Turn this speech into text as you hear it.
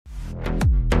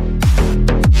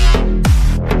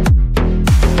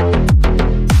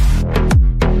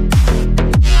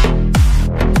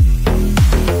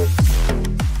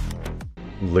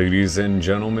Ladies and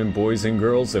gentlemen, boys and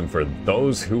girls, and for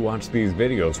those who watch these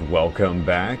videos, welcome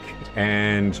back.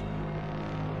 And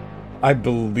I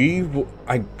believe,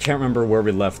 I can't remember where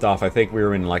we left off. I think we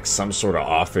were in like some sort of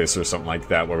office or something like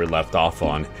that where we left off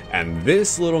on. And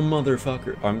this little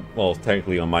motherfucker, well,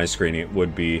 technically on my screen it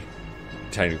would be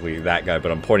technically that guy,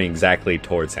 but I'm pointing exactly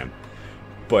towards him.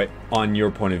 But on your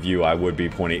point of view, I would be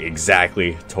pointing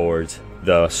exactly towards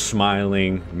the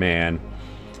smiling man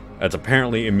that's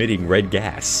apparently emitting red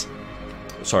gas.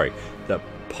 Sorry, the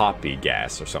poppy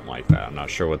gas or something like that. I'm not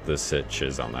sure what the sitch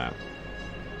is on that.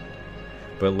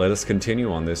 But let us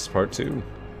continue on this part 2.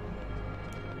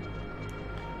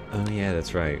 Oh yeah,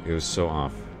 that's right. It was so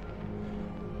off.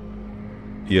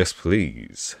 Yes,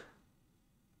 please.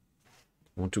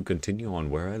 I want to continue on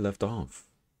where I left off.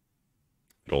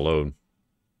 It'll load.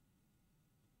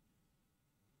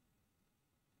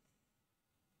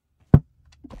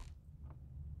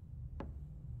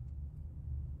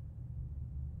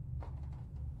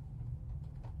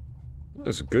 That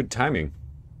was good timing.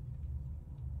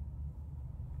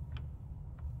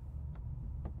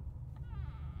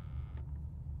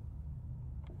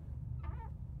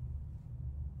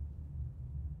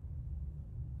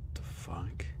 The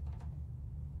fuck?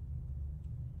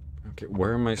 Okay,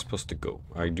 where am I supposed to go?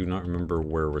 I do not remember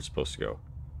where we're supposed to go.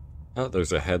 Oh,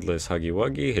 there's a headless Huggy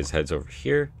Wuggy. His head's over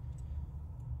here.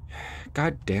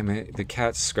 God damn it. The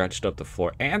cat scratched up the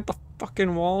floor and the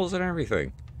fucking walls and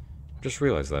everything. Just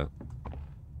realized that.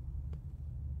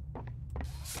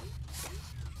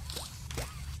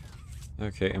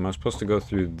 Okay, am I supposed to go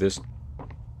through this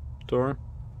door?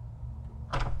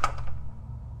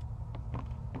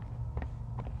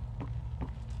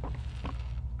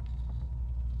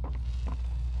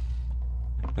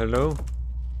 Hello?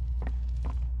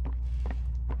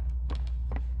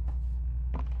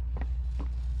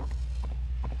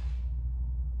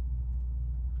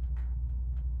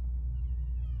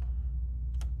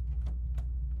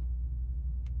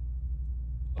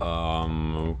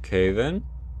 Okay then.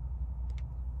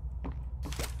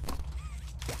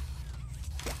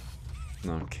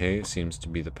 Okay, it seems to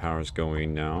be the power's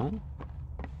going now.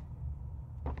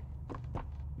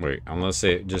 Wait, unless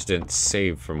it just didn't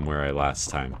save from where I last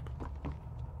time.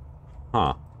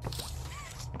 Huh.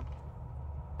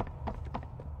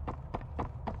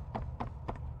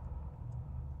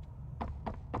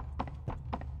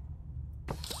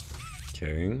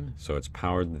 Okay, so it's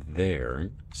powered there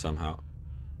somehow.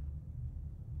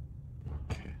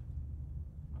 Okay.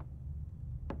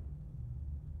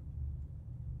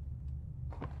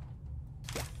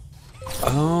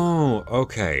 Oh,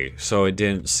 okay. So it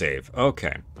didn't save.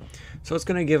 Okay. So it's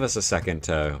going to give us a second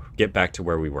to get back to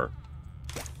where we were.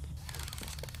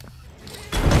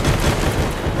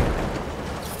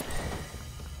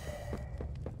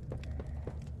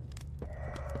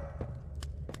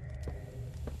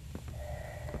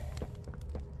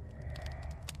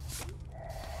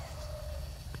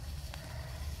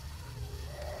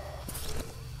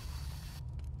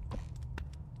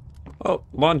 Oh,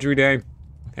 laundry day.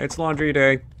 It's laundry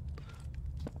day.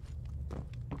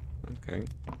 Okay.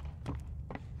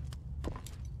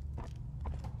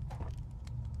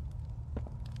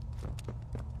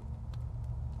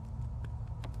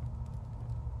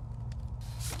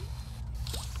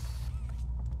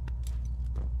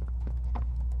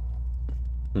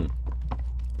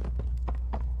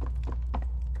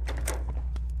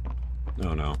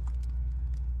 Oh no.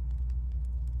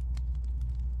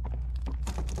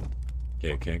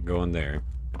 Okay, can't go in there.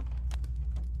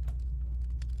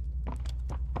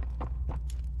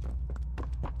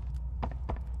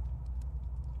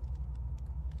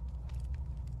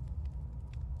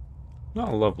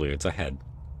 Oh, lovely. It's a head.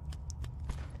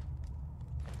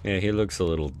 Yeah, he looks a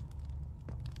little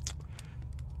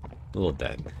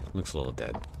dead. Looks a little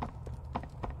dead.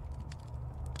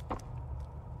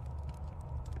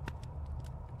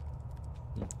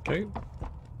 Okay.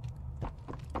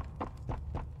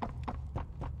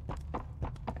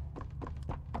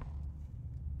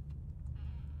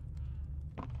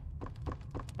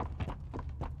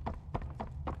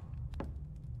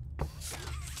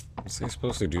 Is he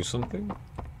supposed to do something?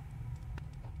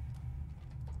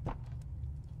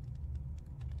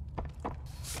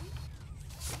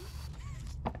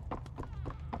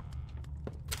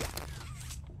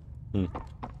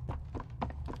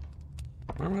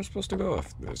 Where am I supposed to go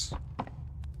after this?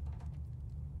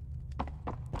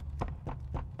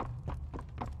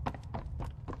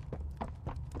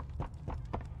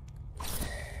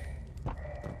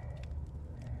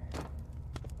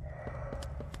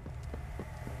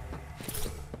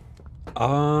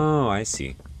 Oh, I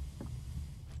see.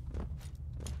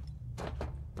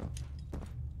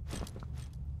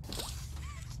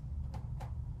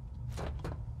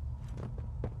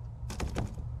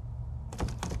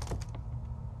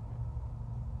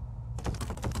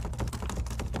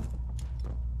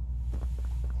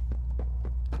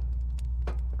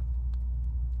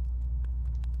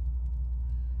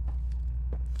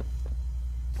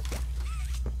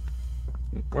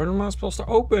 What am I supposed to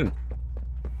open?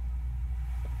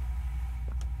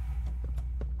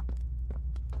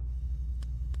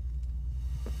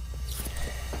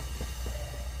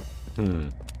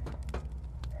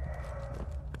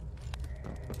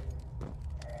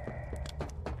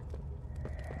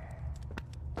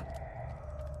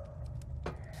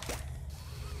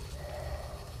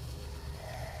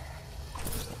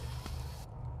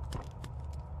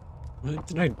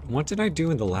 What did I do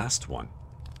in the last one?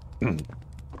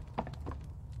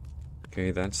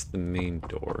 Okay, that's the main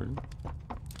door.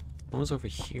 What was over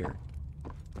here?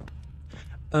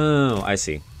 Oh, I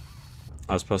see.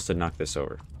 I was supposed to knock this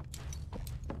over.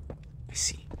 I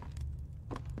see.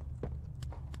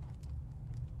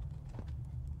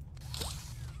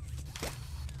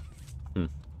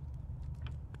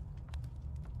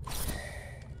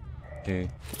 Okay.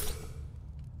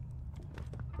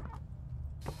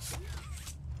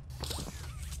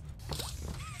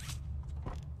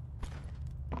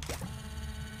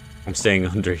 I'm staying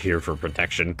under here for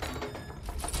protection.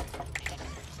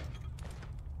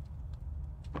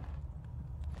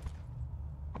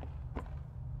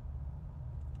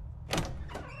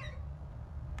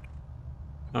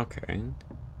 Okay.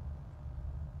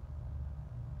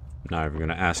 Not even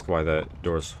gonna ask why the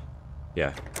doors...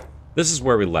 Yeah. This is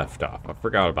where we left off. I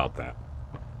forgot about that.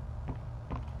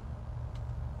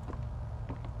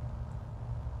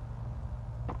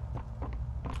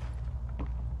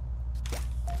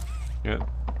 Yep.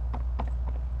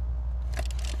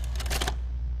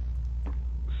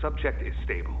 Subject is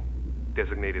stable.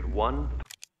 Designated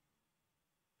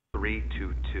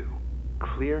 1322.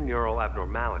 Clear neural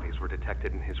abnormalities were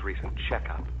detected in his recent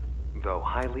checkup. Though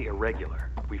highly irregular,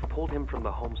 we've pulled him from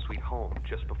the home sweet home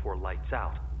just before lights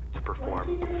out to perform... What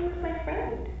are you doing with my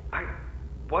friend?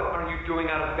 What are you doing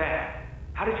out of bed?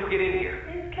 How did you get in here?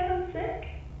 Is Kevin sick?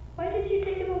 Why did you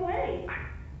take him away?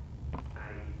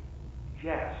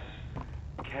 Yes.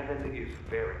 Kevin is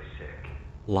very sick.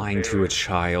 Lying to a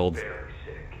child. Very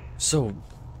sick. So...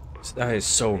 That is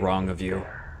so wrong of you.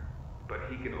 But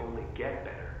he can only get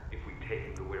better if we take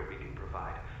him to where we can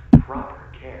provide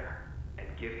proper care and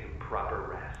give him proper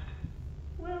rest.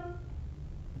 Well,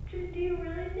 do you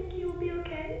really think he will be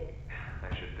okay?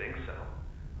 I should think so.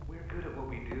 We're good at what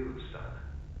we do, son.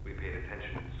 We paid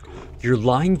attention in school. You're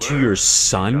lying to your We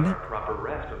son? got our proper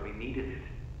rest when we needed it.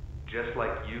 Just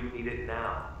like you need it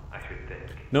now, I should think.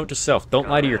 Note to self, don't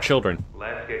lie to your children.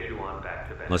 Let's get you on back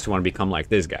to bed. Unless you want to become like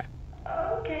this guy.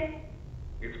 Oh, okay.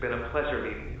 It's been a pleasure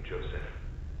meeting you, Joseph.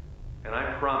 And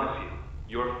I promise you,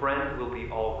 your friend will be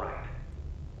all right.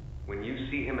 When you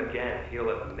see him again, he'll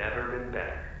have never been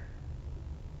better.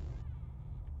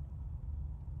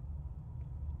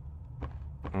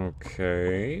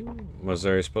 Okay. Was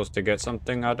I supposed to get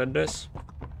something out of this?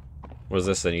 Was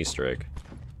this an Easter egg?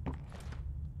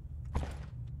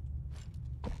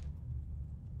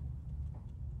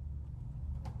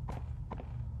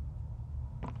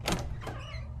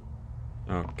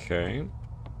 Okay.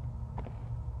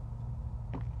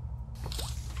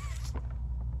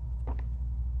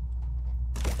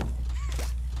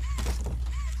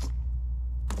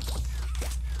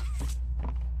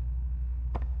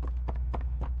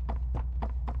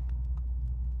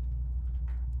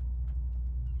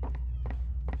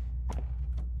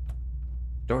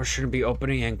 Doors shouldn't be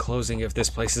opening and closing if this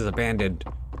place is abandoned.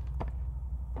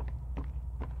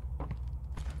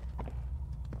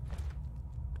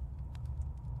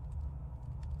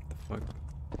 The fuck?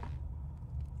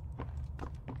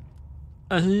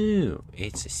 Oh,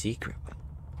 it's a secret one.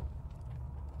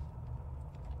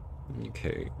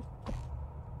 Okay.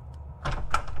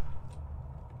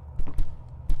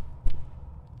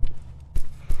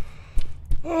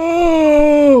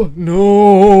 Oh,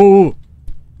 no!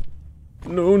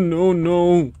 No, no,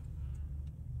 no.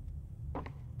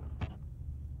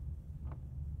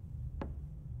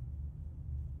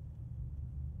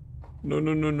 No,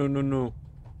 no, no, no, no, no.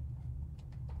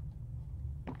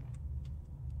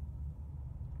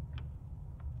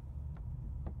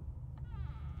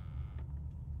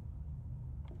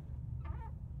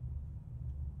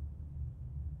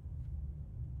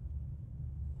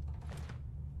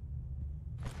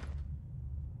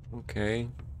 Okay.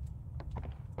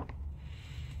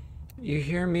 You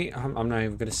hear me? I'm not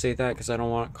even gonna say that because I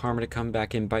don't want Karma to come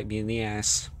back and bite me in the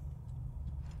ass.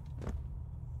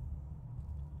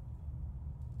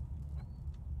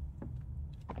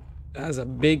 That's a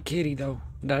big kitty, though.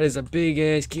 That is a big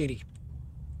ass kitty.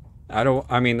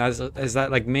 I mean, is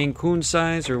that like Maine Coon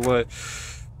size or what?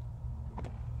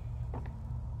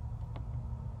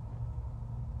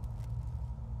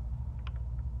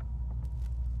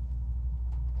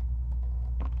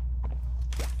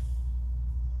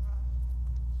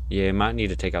 Yeah, might need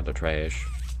to take out the trash.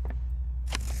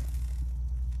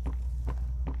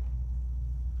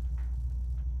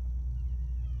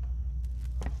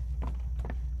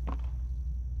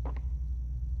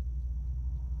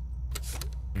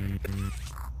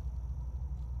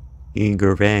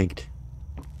 Incorrect.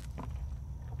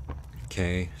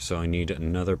 Okay, so I need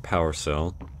another power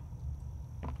cell.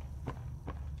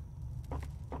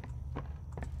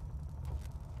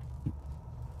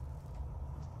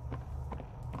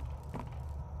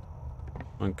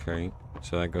 Okay,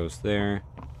 so that goes there.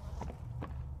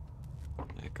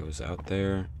 That goes out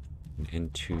there and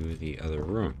into the other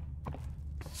room.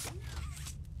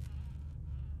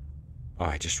 Oh,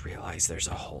 I just realized there's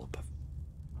a hole above.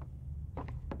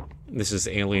 This is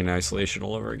Alien Isolation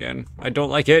all over again. I don't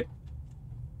like it.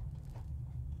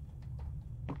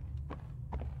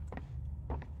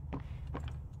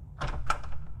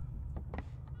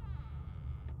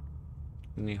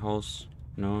 Any holes?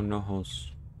 No, no holes.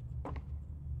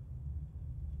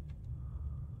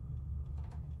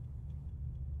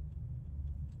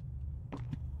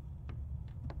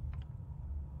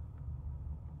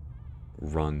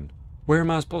 Run. Where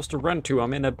am I supposed to run to?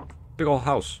 I'm in a big old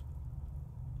house.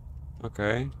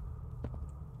 Okay.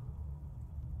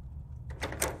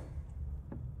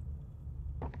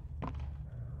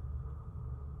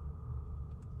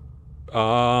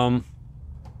 Um.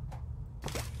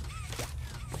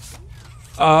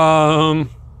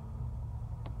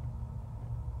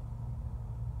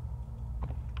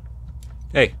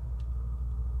 Hey.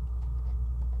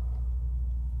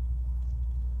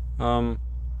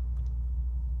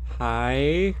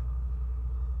 Hi.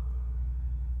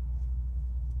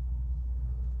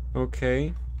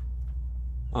 Okay.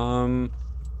 I'm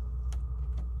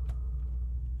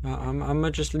gonna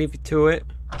just leave you to it.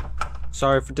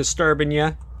 Sorry for disturbing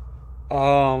you.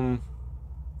 I'm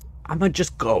gonna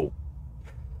just go.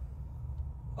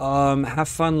 Have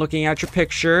fun looking at your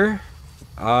picture.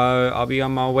 I'll be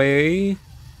on my way.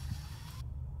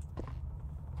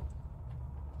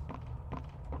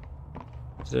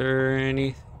 Is there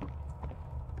any...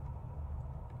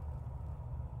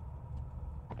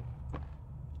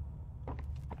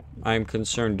 I'm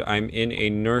concerned. I'm in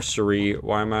a nursery.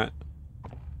 Why am I...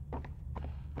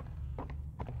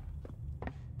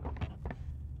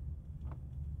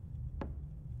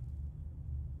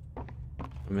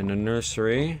 I'm in a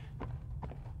nursery.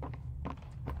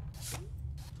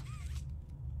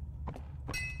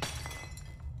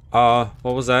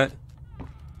 What was that?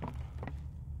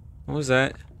 What was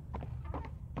that?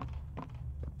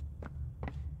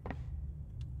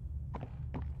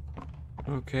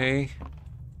 Okay.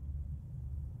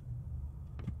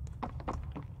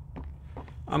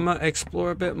 I'm gonna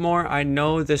explore a bit more. I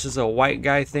know this is a white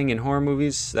guy thing in horror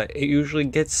movies that it usually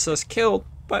gets us killed,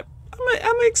 but I'm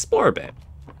gonna explore a bit.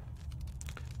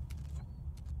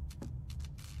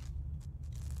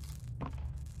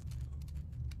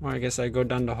 Well, I guess I go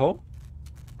down the hole.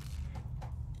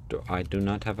 I do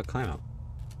not have a climb out.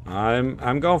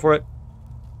 I'm going for it.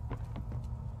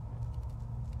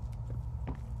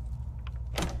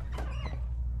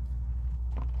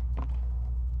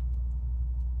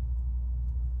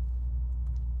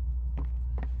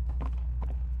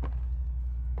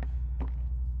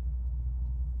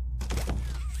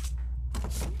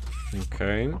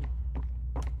 Okay.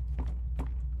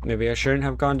 Maybe I shouldn't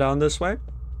have gone down this way.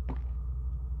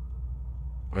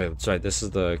 Wait, that's right. This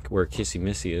is the where Kissy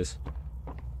Missy is.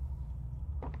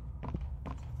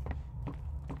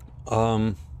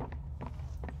 I'm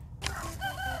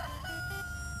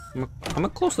gonna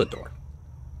close the door.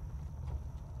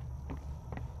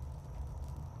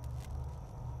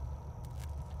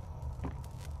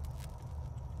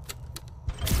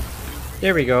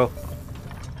 There we go.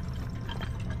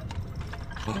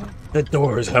 The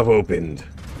doors have opened.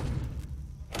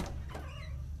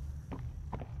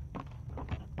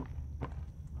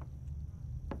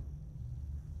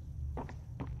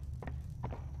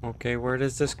 Okay, where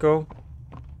does this go?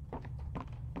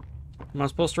 Am I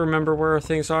supposed to remember where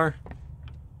things are?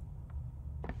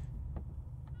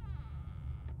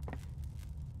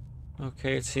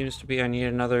 Okay, it seems to be I need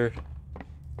another...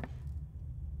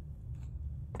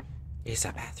 It's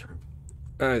a bathroom.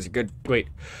 It's a good... Wait.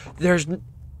 There's...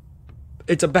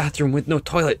 It's a bathroom with no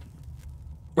toilet.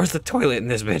 Where's the toilet in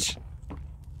this bitch?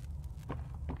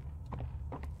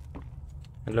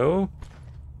 Hello?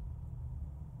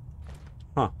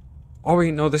 Huh. Oh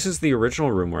wait, no, this is the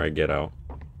original room where I get out.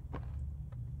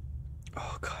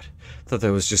 Oh god. I thought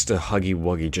that was just a Huggy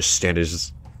Wuggy just standing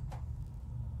just...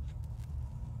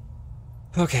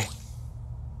 Okay.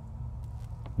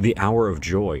 The Hour of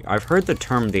Joy. I've heard the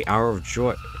term the Hour of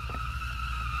Joy.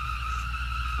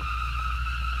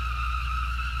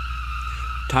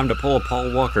 Time to pull a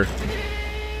Paul Walker.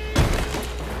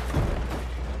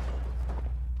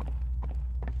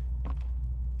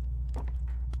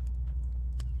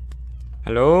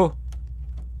 Hello?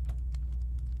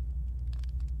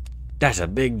 That's a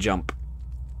big jump.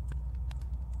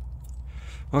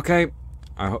 Okay.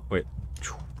 I hope. Wait.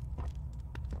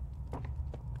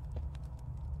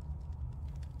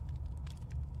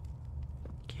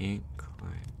 Can't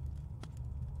climb.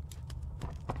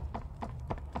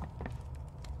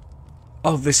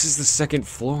 Oh, this is the second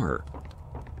floor.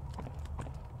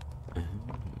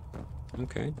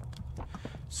 Okay.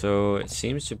 So it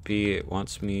seems to be it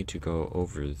wants me to go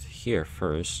over here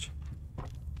first.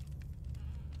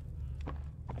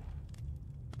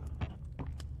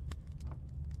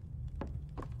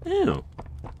 Ew.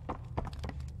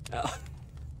 Oh.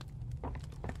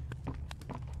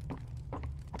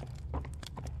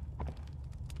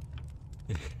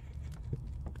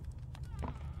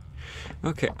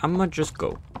 Okay, I'm gonna just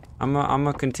go. I'm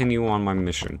gonna continue on my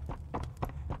mission.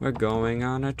 We're going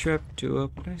on a trip to a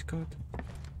place called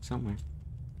somewhere.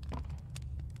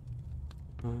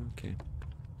 Okay.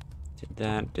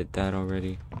 Did that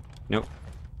already? Nope.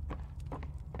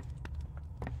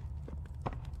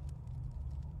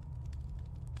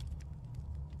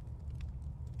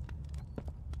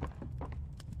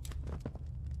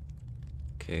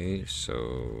 Okay,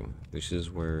 so this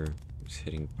is where it's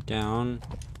hitting down.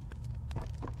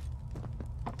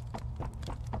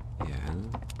 Yeah,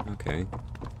 okay.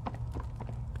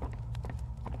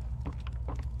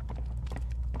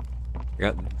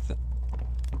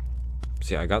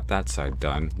 See, I got that side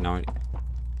done. Now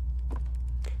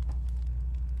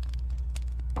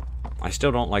I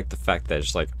still don't like the fact that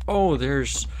it's like, oh,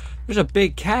 there's a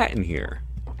big cat in here.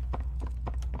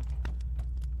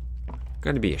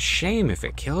 Gonna be a shame if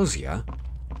it kills ya.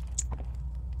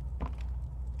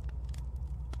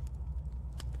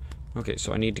 Okay,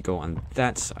 so I need to go on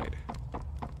that side.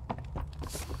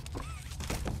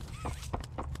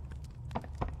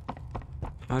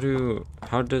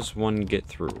 How does one get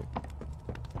through?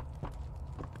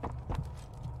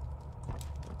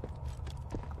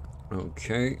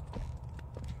 Okay.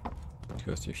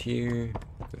 Go through here,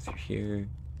 go through here.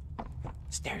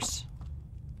 Stairs.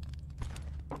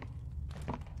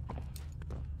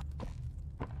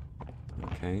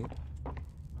 Okay.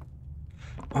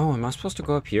 Oh, am I supposed to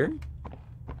go up here?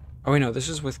 Oh wait, no, this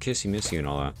is with Kissy Missy and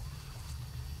all that.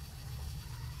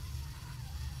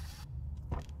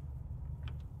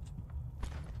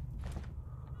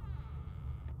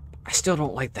 I still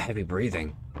don't like the heavy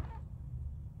breathing.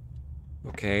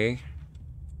 Okay.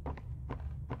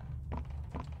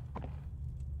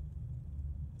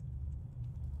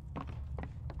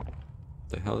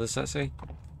 The hell does that say?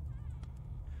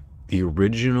 The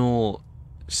original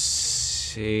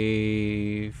saved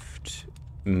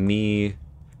me.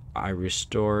 I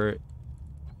restore.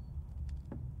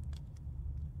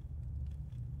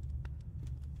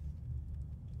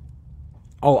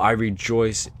 Oh, I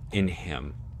rejoice in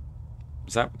him.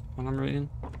 Is that what I'm reading?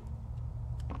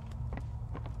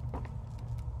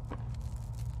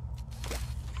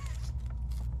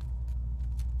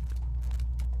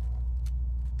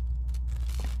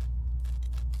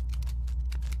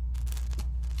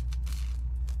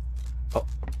 Oh.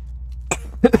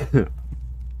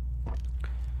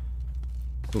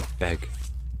 Ooh, bag.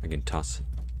 I can toss it.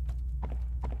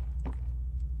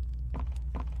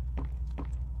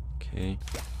 Okay.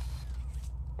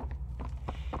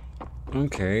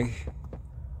 Okay.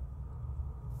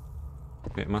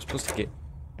 Wait, am I supposed to get...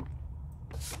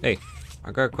 Hey,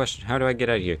 I got a question. How do I get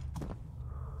out of here?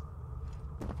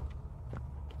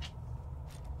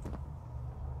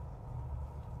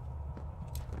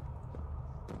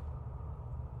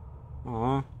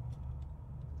 Aw.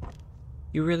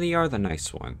 You really are the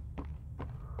nice one.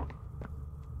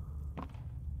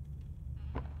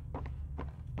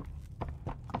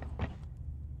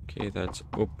 Okay, that's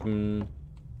open.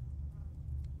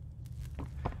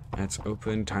 That's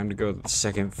open. Time to go to the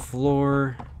second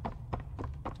floor.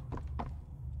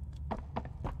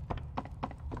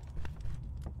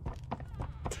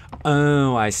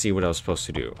 Oh, I see what I was supposed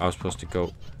to do. I was supposed to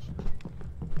go...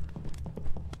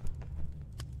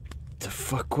 The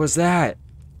fuck was that?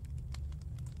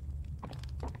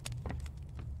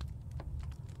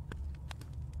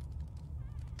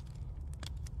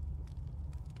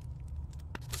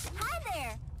 Hi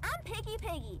there. I'm Piggy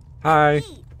Piggy. Hi.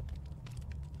 Eat.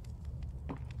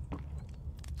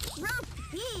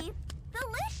 Roast beef,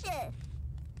 delicious.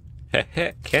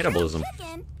 Heh cannibalism. Grilled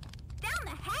chicken, down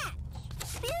the hatch.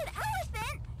 Speared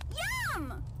elephant,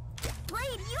 yum.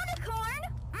 Played unicorn,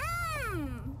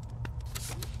 mmm.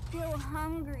 Still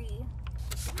hungry.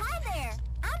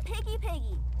 Piggy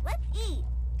Piggy. Let's eat.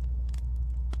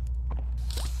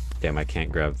 Damn, I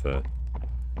can't grab the...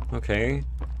 Okay.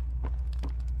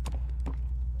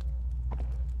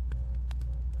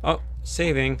 Oh,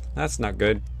 saving. That's not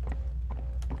good.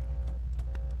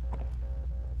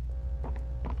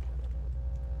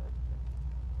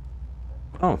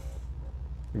 Oh.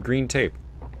 Green tape.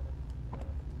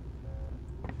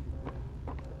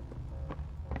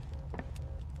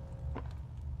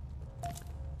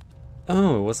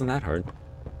 Oh, it wasn't that hard.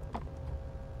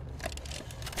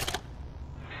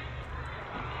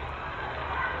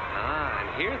 Ah, and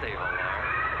here they all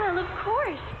are. Well, of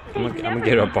course. I'm gonna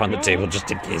get up on the table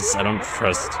just in case. I don't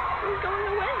trust. Who's going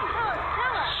away?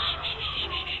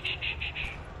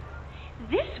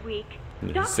 This week,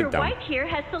 Yeah, Dr. sit down. White here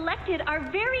has selected our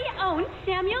very own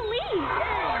Samuel Lee.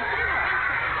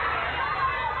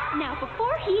 Now,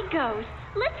 before he goes,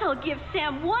 let's all give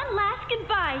Sam one last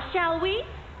goodbye, shall we?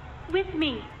 With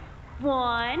me.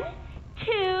 1,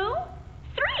 2,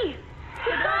 3.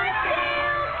 Goodbye,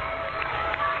 Sam!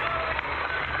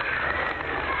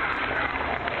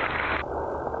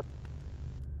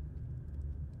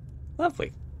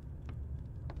 Lovely.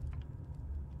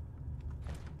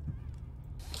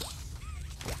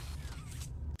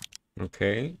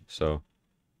 Okay, so...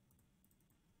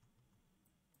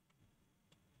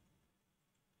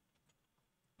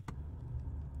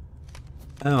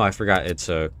 Oh, I forgot it's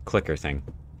a clicker thing.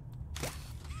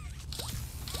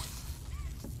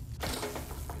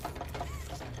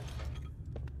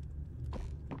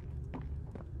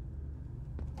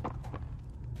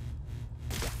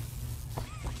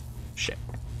 Shit.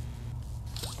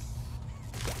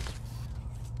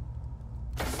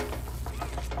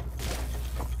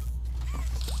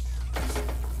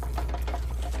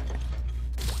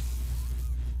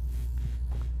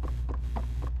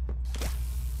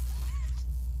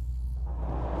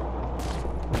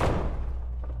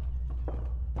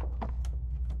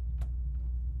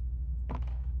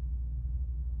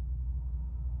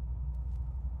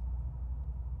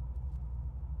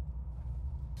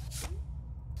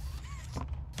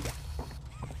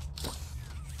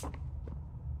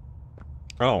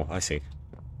 Oh, I see.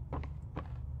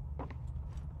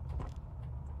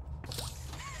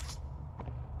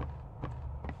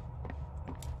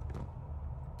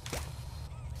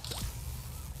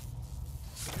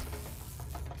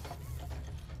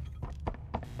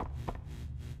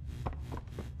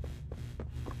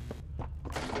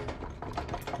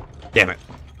 Damn it.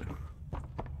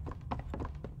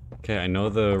 Okay, I know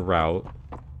the route.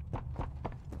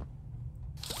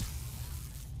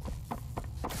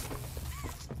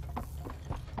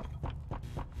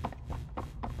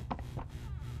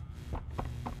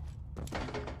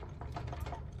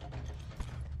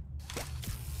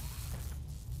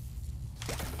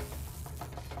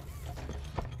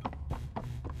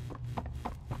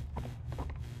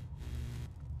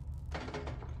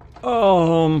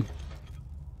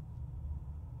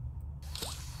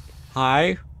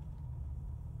 Hi.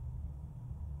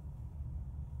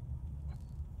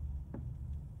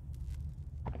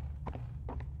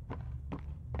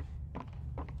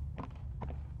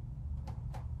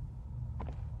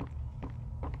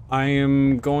 I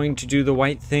am going to do the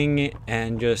white thing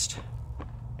and just...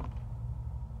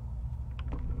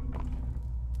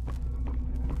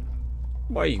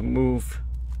 Why you move?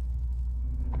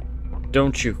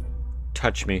 Don't you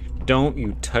touch me. Don't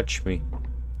you touch me.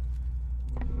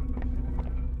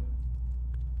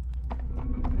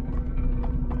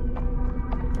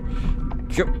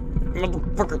 You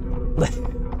motherfucker.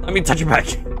 Let me touch your back.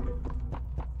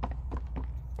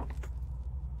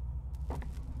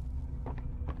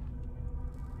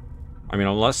 I mean,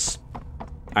 unless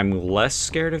I'm less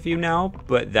scared of you now,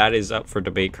 but that is up for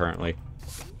debate currently.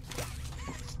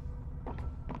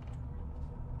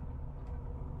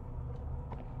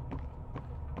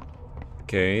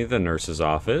 Okay, the nurse's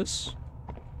office.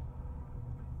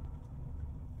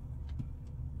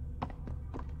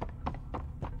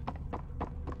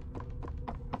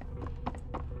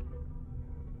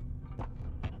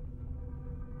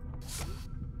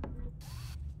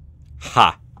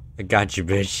 Ha! I got you,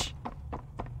 bitch.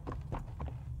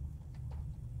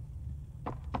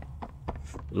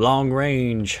 Long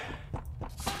range.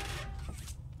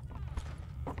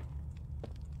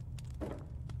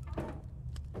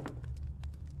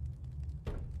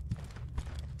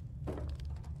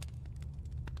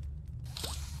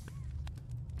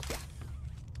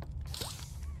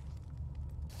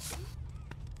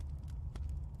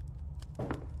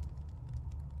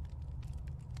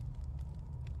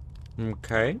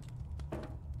 Okay.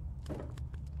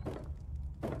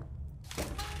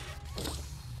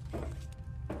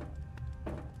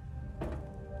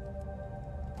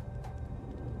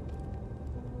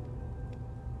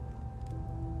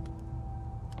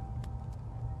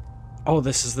 Oh,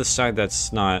 this is the side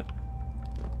that's not...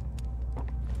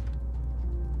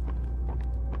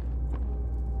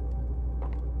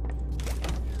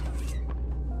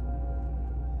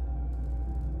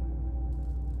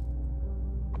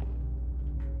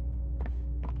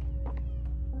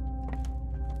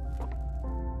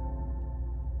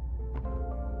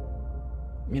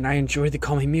 I mean, I enjoy the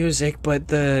calming music, but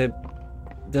the...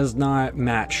 does not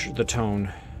match the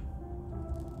tone.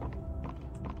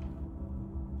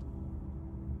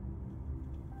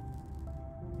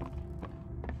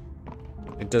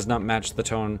 It does not match the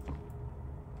tone.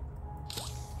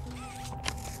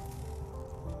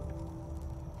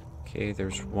 Okay,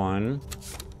 there's one.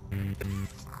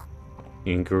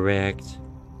 Incorrect.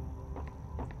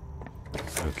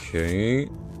 Okay.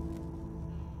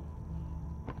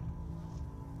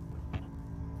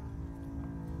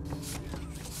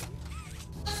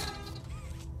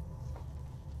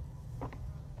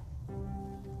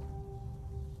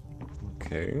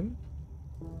 Okay.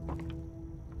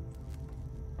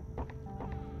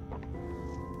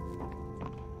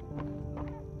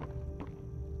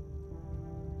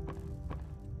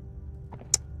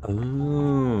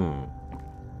 Oh.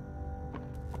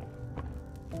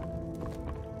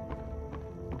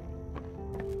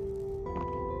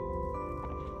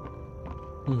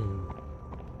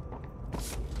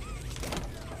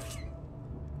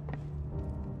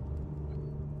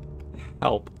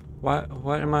 Help.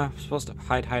 What am I supposed to...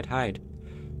 Hide.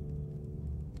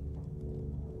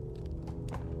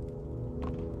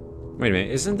 Wait a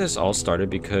minute, isn't this all started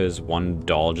because one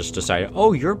doll just decided,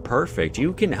 oh, you're perfect,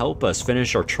 you can help us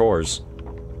finish our chores?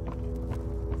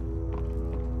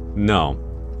 No.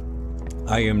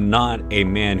 I am not a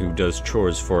man who does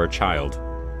chores for a child.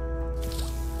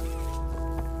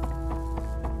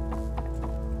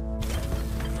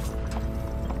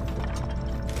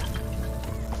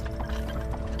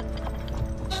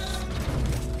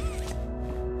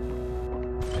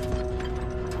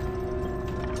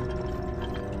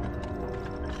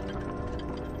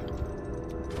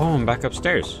 Oh, I'm back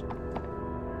upstairs.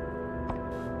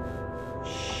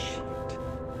 Shit.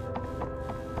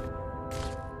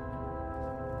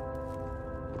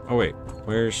 Oh wait,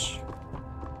 where's...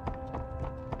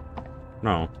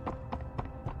 No.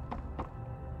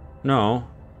 No.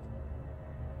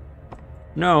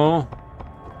 No.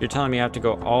 You're telling me I have to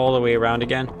go all the way around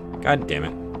again? God damn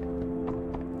it.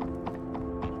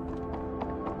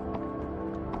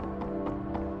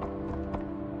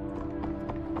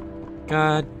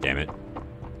 God damn it.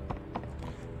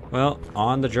 Well,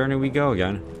 on the journey we go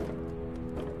again.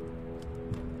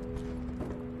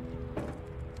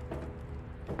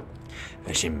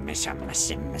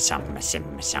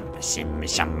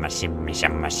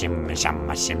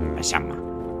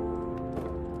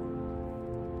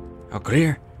 Oh,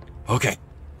 clear? Okay,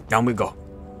 down we go.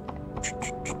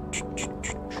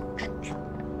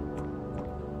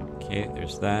 Okay,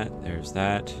 there's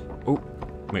that. Oh,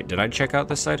 wait, did I check out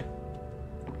this side?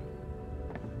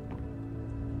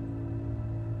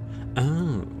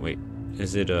 Oh, wait.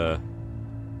 Is it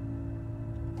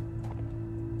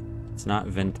it's not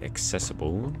vent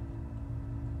accessible.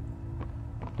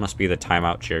 Must be the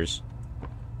timeout chairs.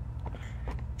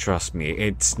 Trust me,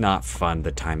 it's not fun,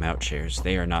 the timeout chairs.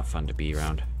 They are not fun to be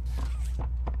around.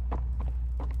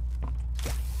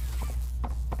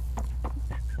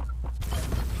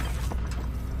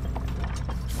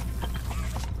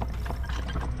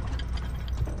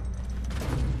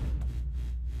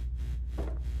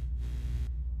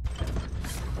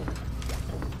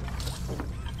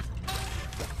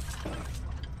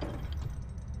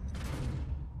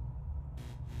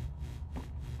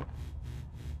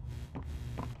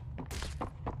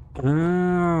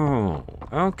 Oh,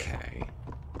 okay.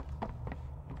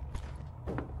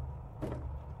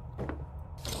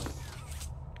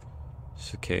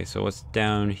 Okay, so what's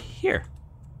down here?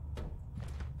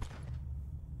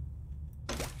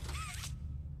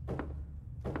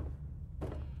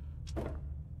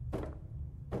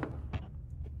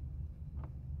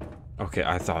 Okay,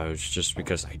 I thought it was just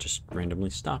because I just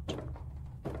randomly stopped.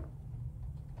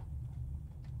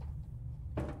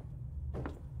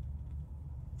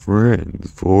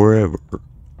 Friends forever.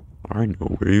 I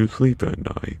know where you sleep at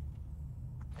night.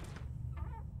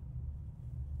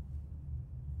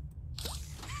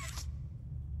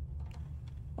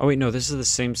 Oh wait, no, this is the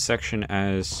same section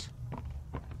as...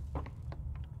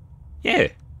 Yeah.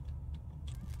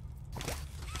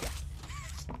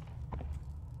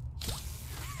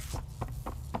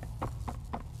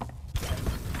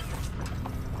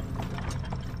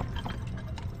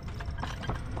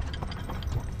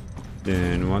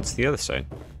 Then what's the other side?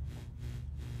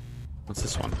 What's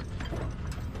this one?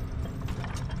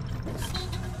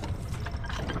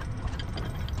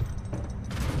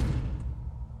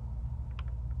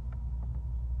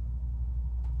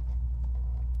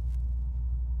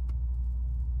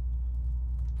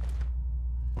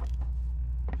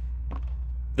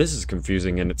 This is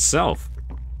confusing in itself.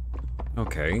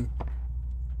 Okay.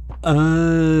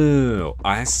 Oh,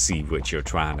 I see what you're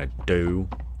trying to do.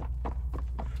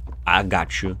 I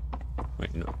got you.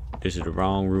 Wait, no. This is the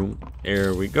wrong room.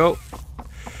 There we go.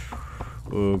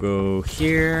 We'll go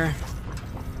here.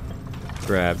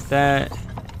 Grab that.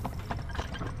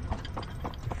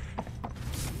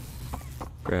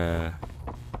 Grab.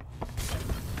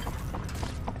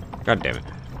 God damn it.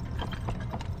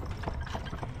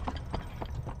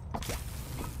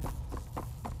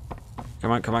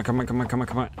 Come on, come on, come on, come on, come on,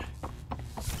 come on.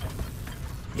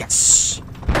 Yes!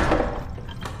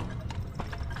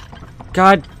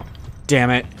 God damn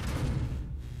it.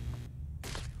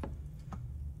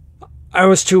 I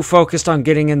was too focused on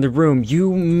getting in the room. You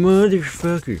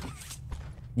motherfucker.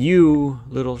 You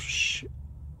little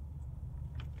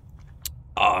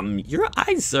your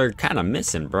eyes are kind of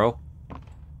missing, bro.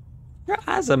 Your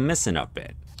eyes are missing a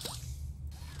bit.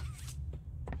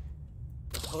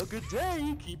 Hug a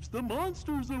day keeps the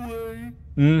monsters away.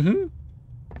 Mm-hmm.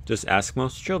 Just ask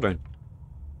most children.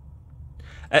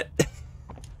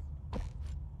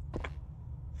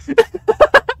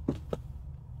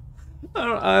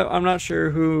 I'm not sure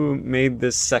who made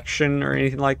this section or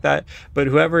anything like that, but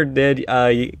whoever did,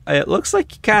 it looks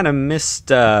like you kind of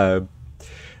missed. It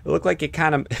looked like you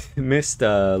kind of missed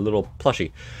a little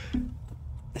plushie.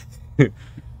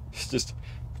 It's just,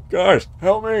 guys,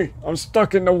 help me! I'm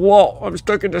stuck in the wall. I'm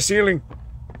stuck in the ceiling.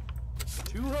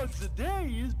 2 hugs a day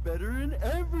is better in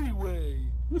every way.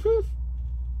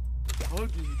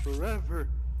 Hugging forever.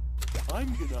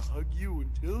 I'm gonna hug you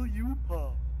until you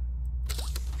pop.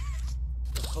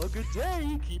 A hug a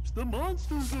day keeps the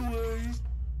monsters away.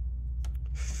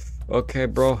 Okay,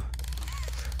 bro.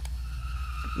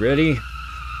 Ready,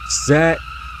 set,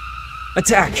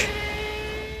 attack!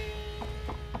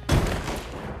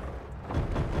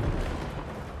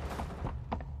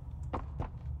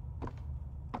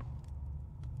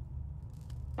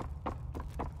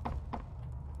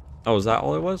 Oh, is that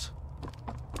all it was?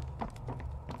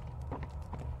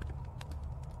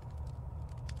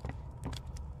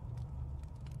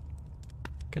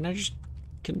 Can I just...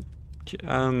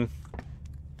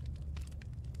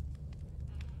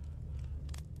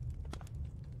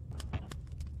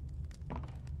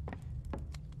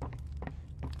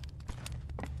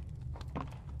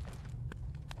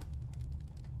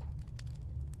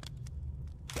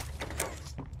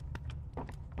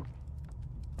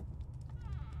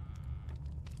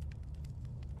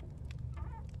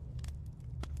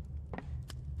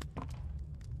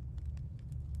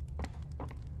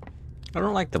 I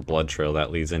don't like the blood trail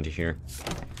that leads into here.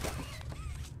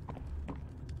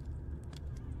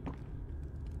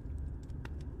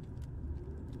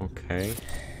 Okay.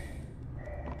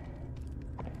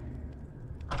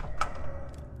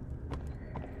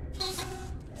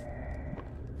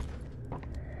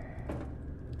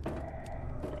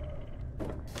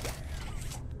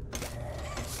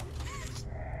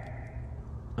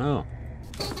 Oh.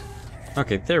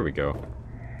 Okay, there we go.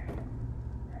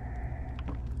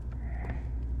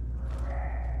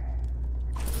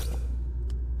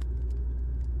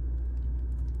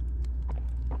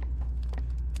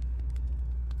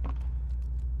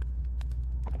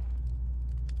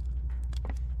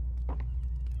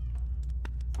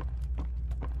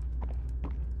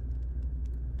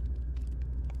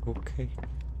 Okay.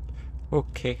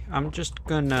 Okay, I'm just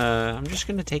gonna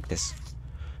take this.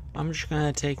 I'm just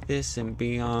gonna take this and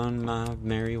be on my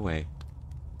merry way.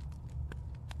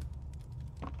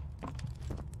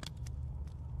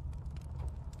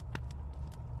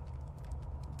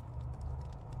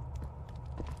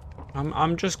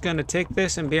 I'm just gonna take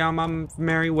this and be on my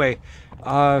merry way.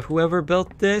 Whoever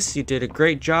built this, you did a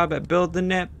great job at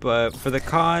building it, but for the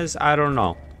cause, I don't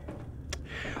know.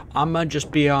 I'm gonna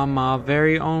just be on my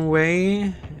very own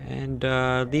way and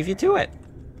leave you to it.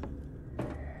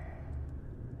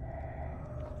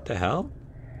 The hell?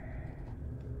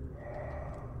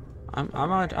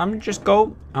 I'm just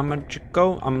go.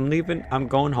 I'm leaving. I'm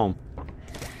going home.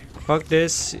 Fuck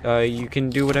this. You can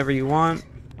do whatever you want.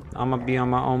 I'm gonna be on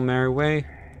my own merry way.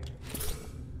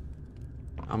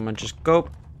 I'm gonna just go.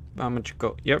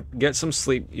 Yep, get some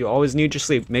sleep. You always need your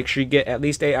sleep. Make sure you get at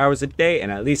least 8 hours a day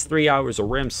and at least 3 hours of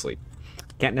REM sleep.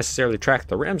 Can't necessarily track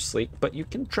the REM sleep, but you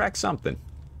can track something.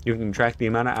 You can track the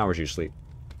amount of hours you sleep.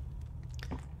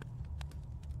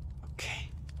 Okay.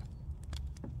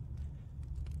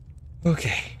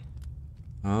 Okay.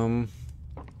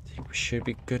 we should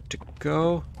be good to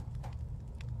go.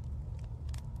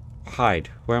 Hide.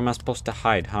 Where am I supposed to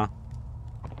hide, huh?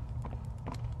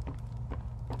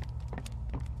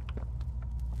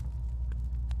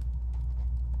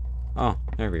 Oh,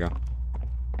 there we go.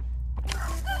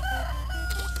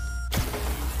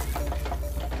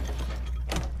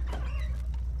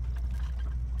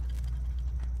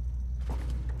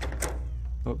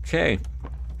 Okay.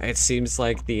 It seems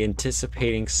like the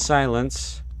anticipating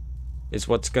silence is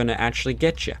what's gonna actually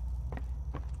get you.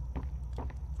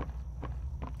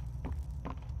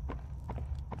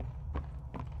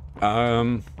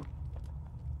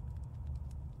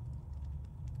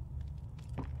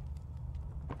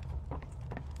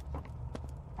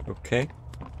 Okay.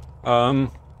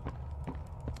 Can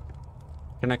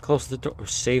I close the door?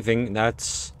 Saving,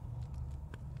 that's...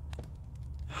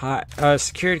 Hi,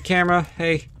 security camera,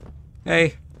 hey.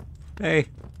 Hey. Hey.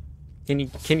 Can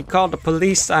you call the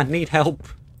police? I need help.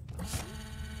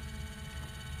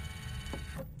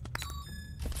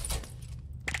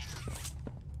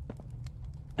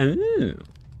 Ooh.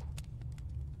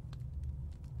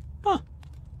 Huh.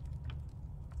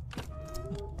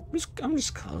 I'm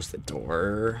just close the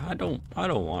door. I don't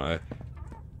want to.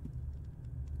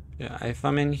 Yeah, if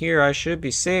I'm in here, I should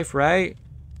be safe, right?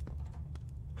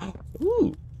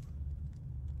 Ooh.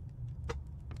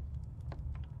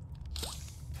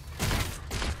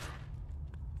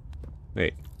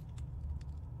 Wait.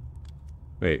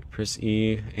 Wait, press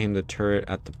E, aim the turret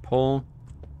at the pole.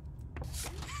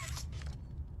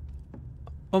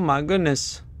 Oh my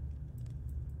goodness.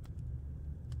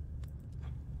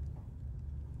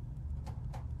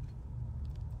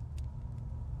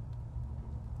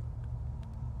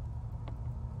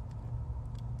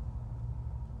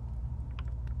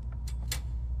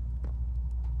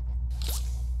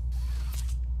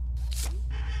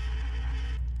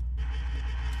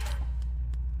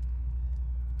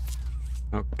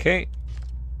 Okay.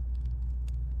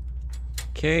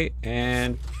 Okay,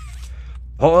 and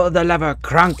pull the lever,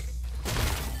 crunk.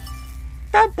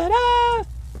 Da, da, da.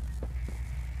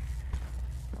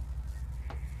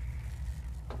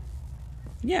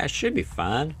 Yeah, it should be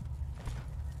fine.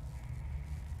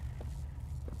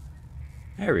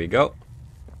 There we go.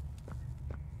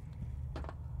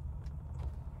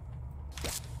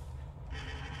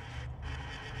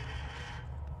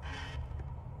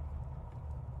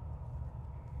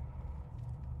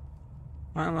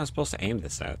 Where am I supposed to aim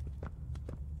this at?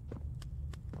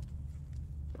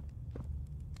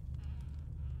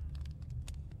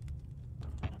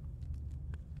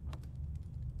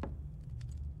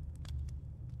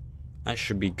 That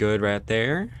should be good right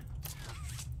there.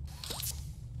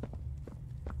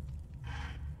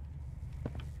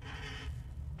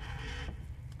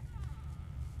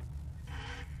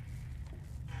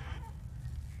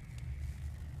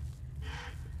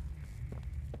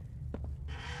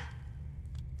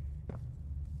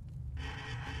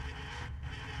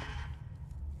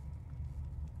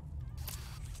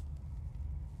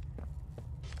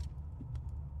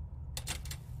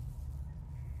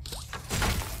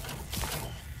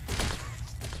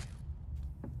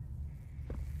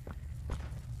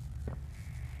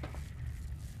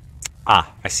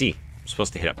 Ah, I see. I'm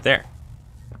supposed to hit up there.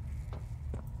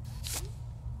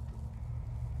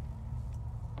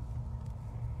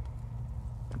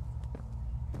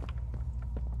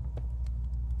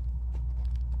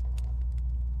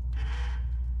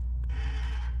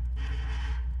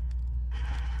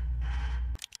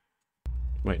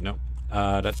 Wait, no.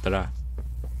 Da-da-da.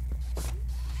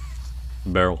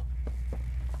 Barrel.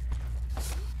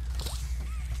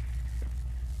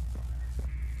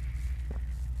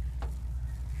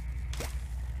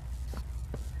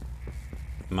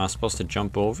 Am I supposed to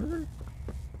jump over?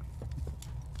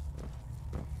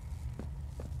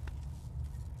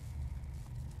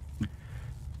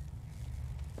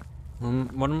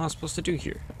 What am I supposed to do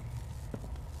here?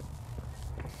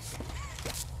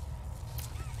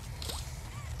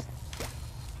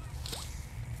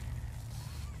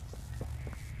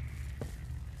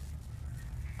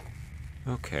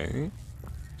 Okay.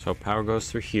 So power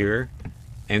goes through here,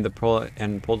 and pull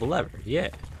the lever. Yeah.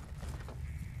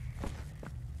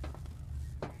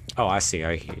 Oh, I see.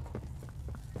 I hear.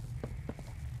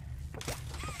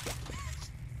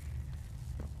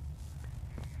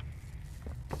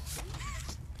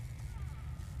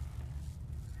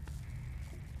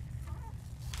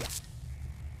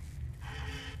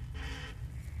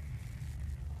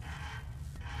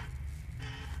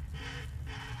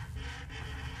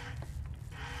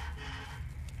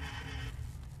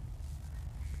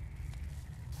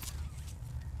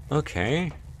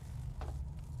 Okay.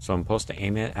 So I'm supposed to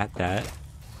aim it at that.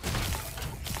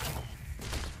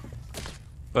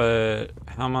 But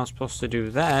how am I supposed to do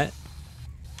that?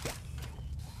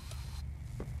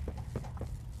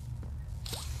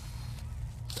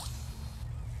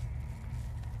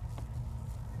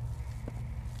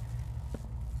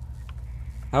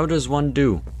 How does one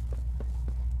do?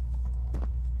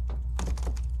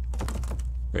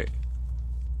 Wait.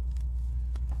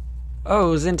 Oh,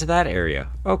 it was into that area.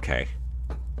 Okay.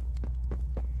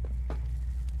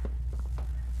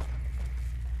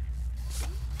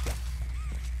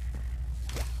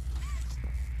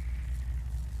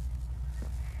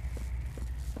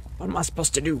 What am I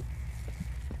supposed to do?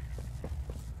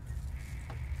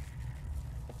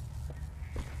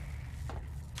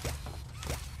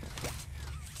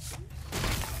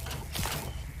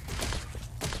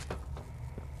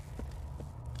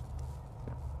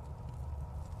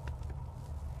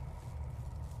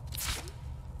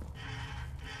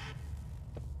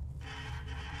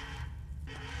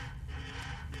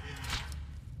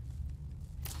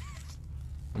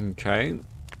 Okay.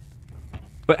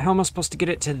 But how am I supposed to get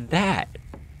it to that?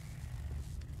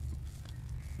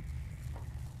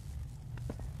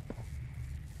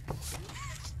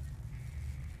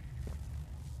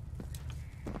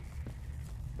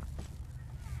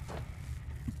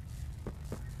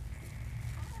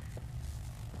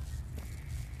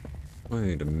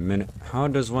 Wait a minute. How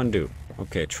does one do?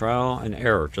 Okay, trial and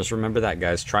error. Just remember that,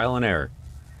 guys. Trial and error.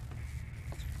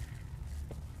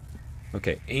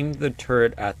 Okay, aim the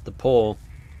turret at the pole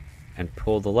and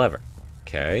pull the lever.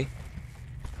 Okay.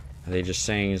 Are they just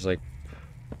saying he's like...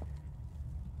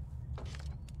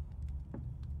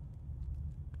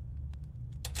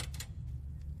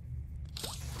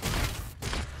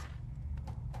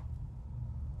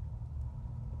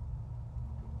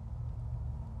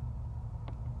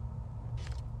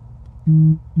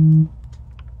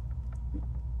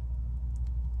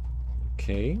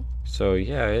 Okay, so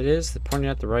yeah, it is pointing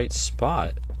at the right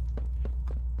spot.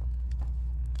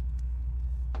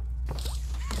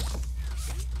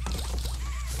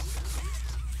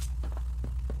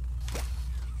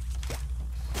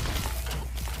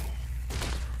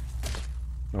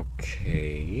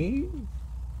 Okay.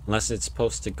 Unless it's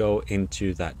supposed to go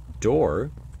into that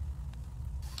door.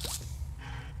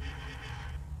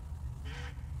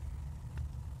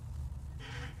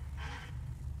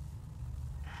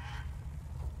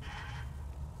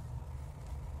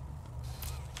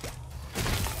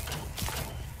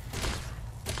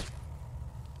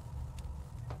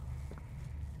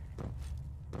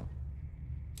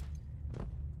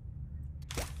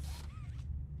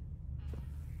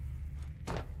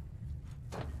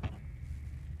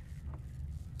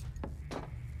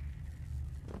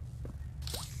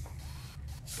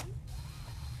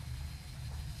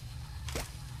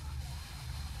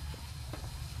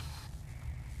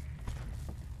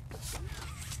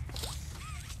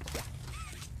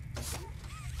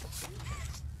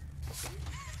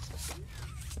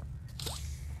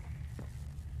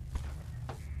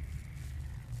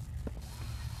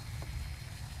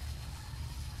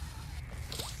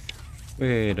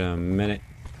 Wait a minute.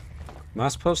 Am I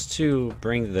supposed to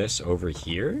bring this over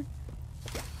here?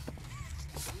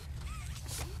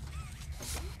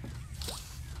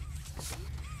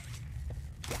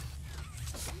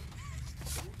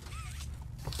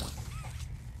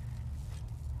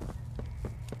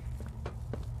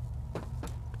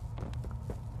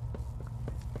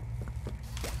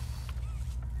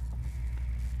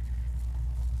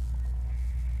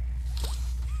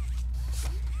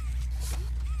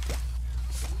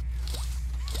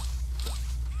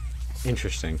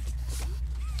 Interesting.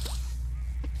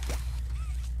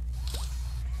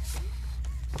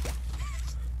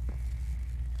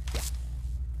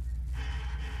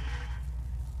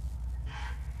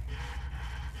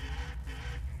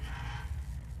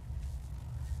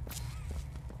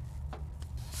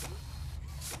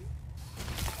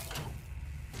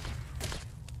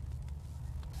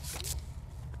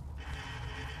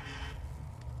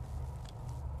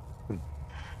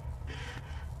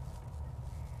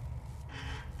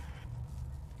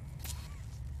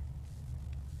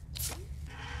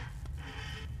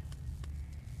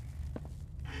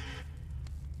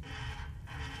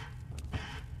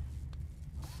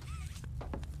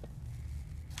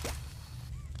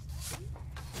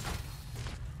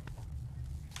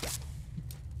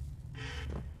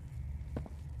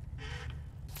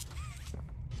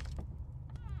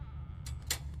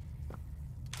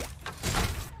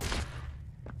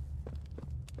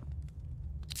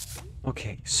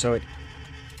 Okay, so it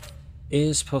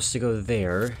is supposed to go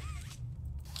there.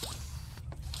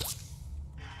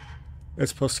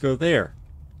 It's supposed to go there.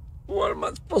 What am I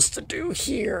supposed to do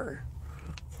here?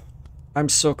 I'm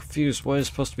so confused. What is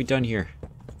supposed to be done here?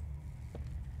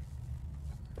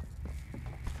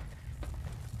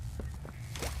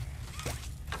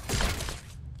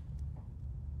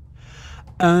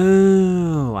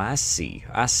 Oh, I see.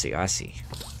 I see. I see.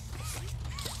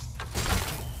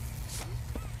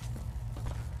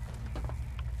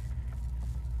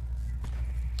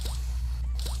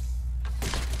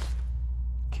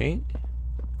 Okay.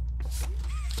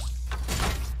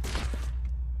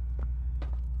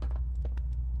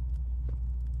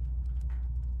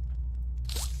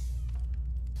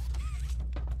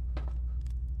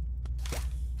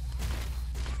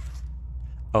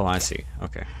 Oh, I see.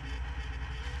 Okay.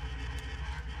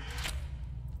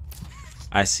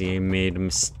 I see I made a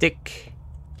mistake.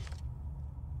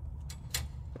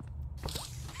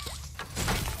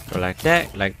 Go like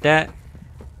that,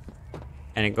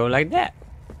 and it go like that.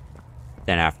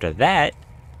 Then after that,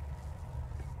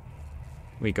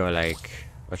 we go like,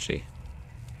 let's see.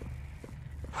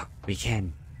 We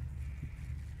can.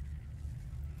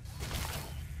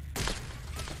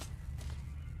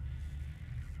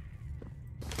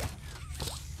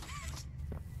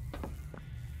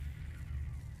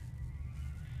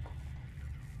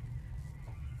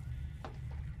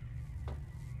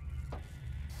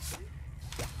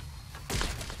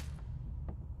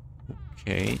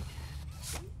 Okay.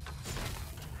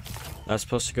 That's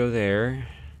supposed to go there.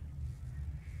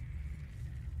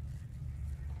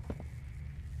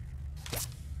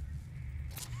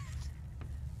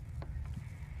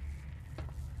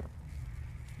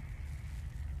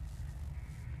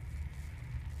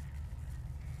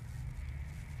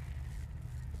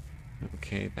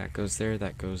 Okay, that goes there,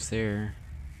 that goes there.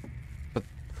 But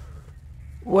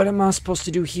what am I supposed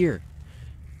to do here?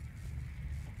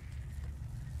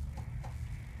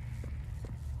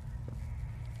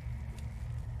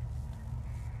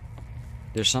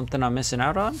 There's something I'm missing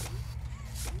out on?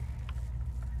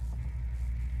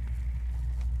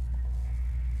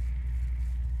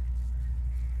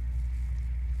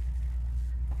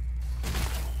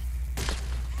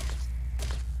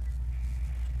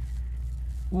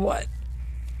 What?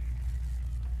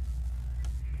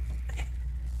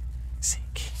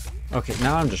 Okay,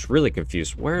 now I'm just really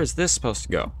confused. Where is this supposed to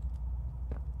go?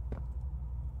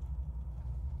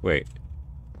 Wait.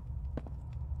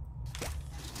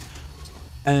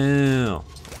 Oh.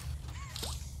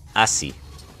 I see.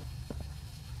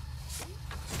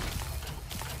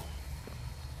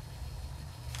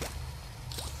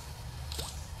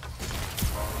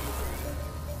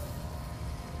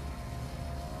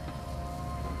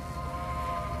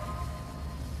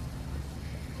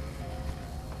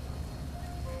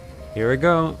 Here we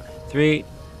go. 3,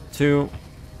 2.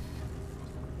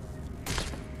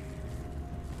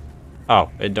 Oh,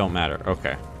 it don't matter.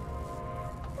 Okay.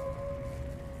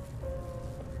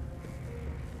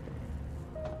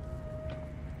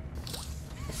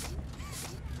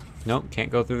 Nope,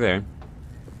 can't go through there.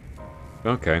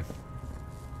 Okay.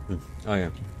 Oh yeah,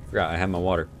 forgot I had my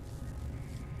water.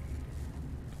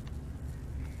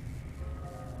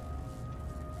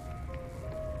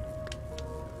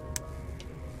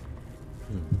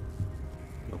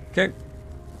 Okay.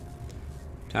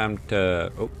 Time to...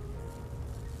 Oh.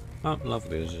 Oh,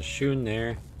 lovely. There's a shoe in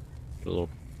there. A little...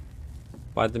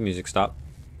 Why'd the music stop?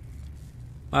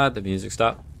 Why'd the music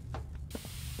stop?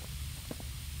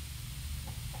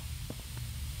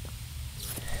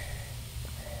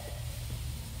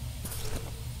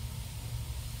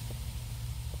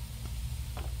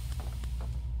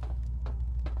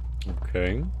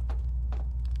 Okay.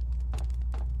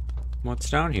 What's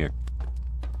down here?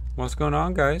 What's going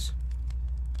on, guys?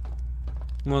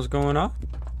 What's going on?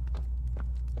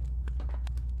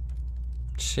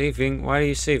 Saving? Why are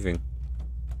you saving?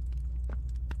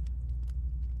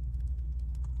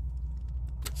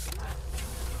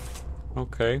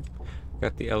 Okay.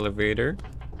 Got the elevator.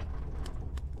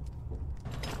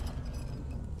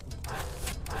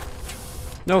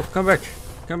 No, come back.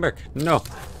 Come back. No.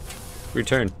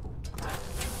 Return.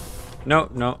 No,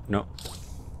 no, no.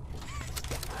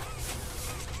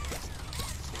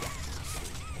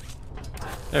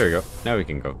 There we go. Now we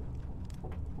can go.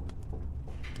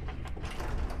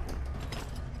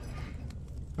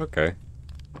 Okay.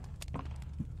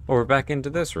 Oh, we're back into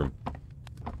this room.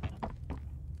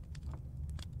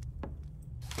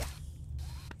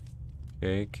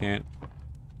 Okay, can't.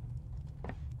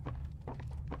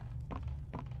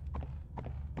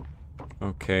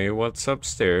 Okay, what's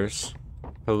upstairs?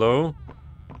 Hello?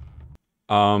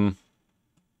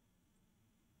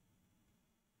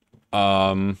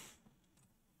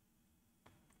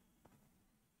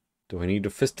 Do I need a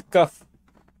fisticuff?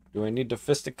 Do I need a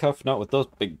fisticuff? Not with those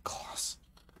big claws.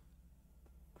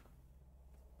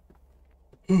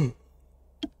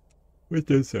 What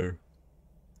is there?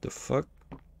 The fuck?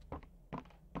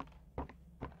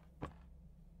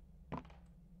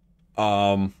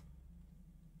 Oh,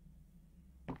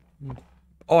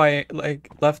 I like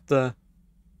left the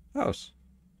house.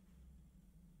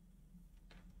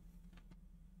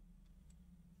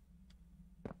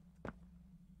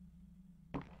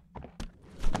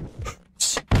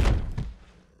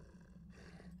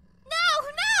 No!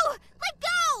 Let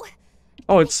go!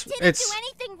 Oh, I didn't do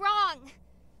anything wrong.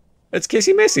 it's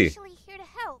Casey Missy. I'm actually here to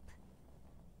help.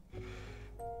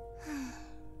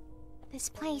 This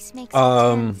place makes me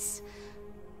tense.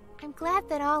 I'm glad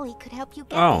that Ollie could help you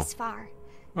get this far.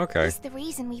 Okay. He's the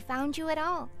reason we found you at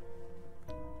all.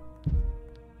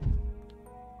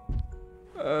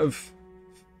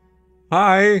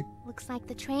 Hi. Looks like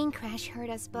the train crash hurt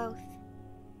us both.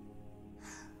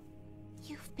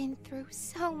 You've been through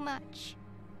so much.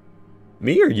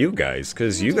 Me or you guys?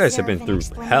 Because you guys have been through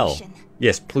hell.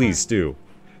 Yes, please do.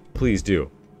 Please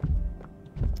do.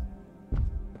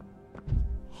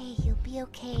 Hey, you'll be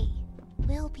okay.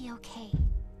 We'll be okay.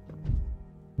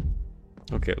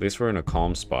 Okay, at least we're in a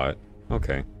calm spot.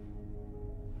 Okay.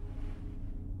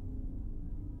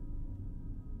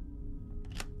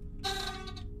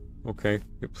 Okay,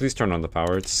 please turn on the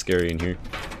power. It's scary in here.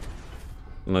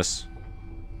 Unless...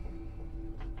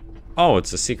 Oh,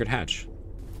 it's a secret hatch.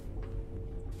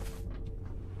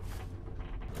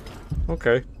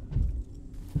 Okay.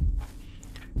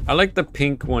 I like the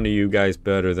pink one of you guys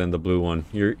better than the blue one.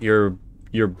 Your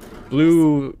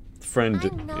blue friend...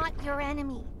 I'm not your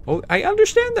enemy. Oh, I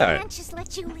understand I that. can't just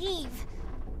let you leave.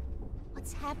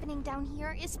 What's happening down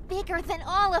here is bigger than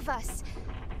all of us.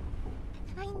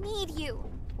 And I need you.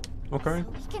 Okay. So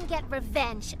we can get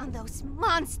revenge on those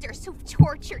monsters who've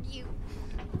tortured you.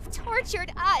 Who've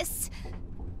tortured us.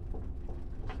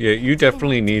 Yeah, you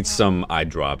definitely need some eye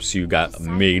drops. You got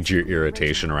major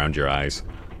irritation around your eyes.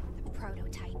 The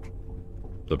prototype.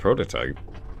 The prototype?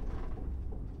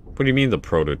 What do you mean the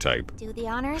prototype? Do the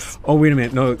honors? Oh, wait a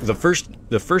minute. No, the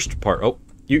first part. Oh,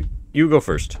 you go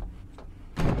first.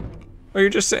 Oh, you're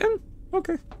just sitting?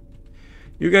 Okay.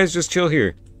 You guys just chill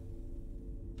here.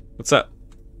 What's up?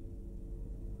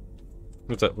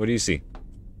 What's up? What do you see?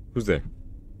 Who's there?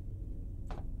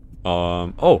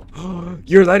 Oh.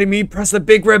 You're letting me press the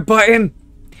big red button?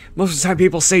 Most of the time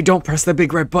people say don't press the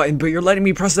big red button, but you're letting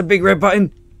me press the big red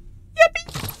button?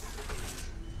 Yippee!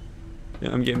 Yeah,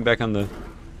 I'm getting back on the...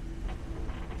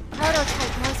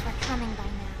 Prototype knows we're coming by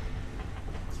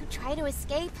now. You try to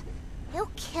escape,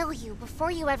 he'll kill you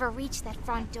before you ever reach that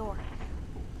front door.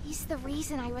 He's the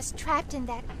reason I was trapped in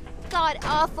that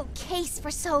god-awful case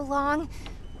for so long.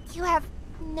 You have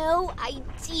no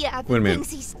idea the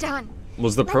things he's done.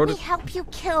 Was the Let me help you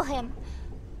kill him.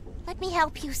 Let me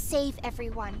help you save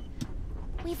everyone.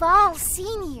 We've all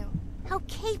seen you. How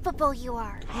capable you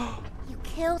are. You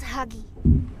killed Huggy.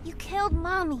 You killed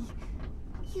Mommy.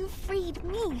 You freed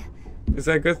me. Is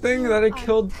that a good thing that I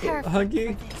killed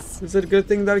Huggy? Is it a good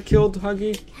thing that I killed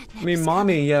Huggy? I mean,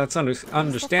 Mommy, yeah, it's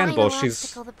understandable.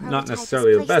 She's not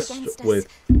necessarily the best with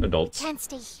adults. You can't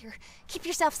stay here. Keep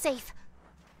yourself safe.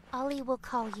 Ollie will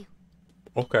call you.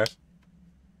 Okay.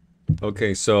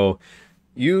 Okay, so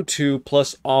you two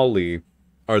plus Ollie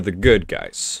are the good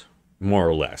guys, more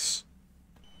or less.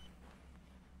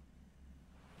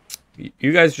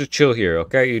 You guys just chill here,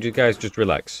 okay? You guys just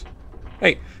relax.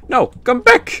 Hey, no, come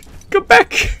back! Come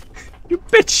back! You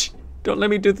bitch! Don't let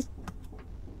me do this.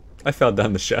 I fell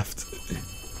down the shaft.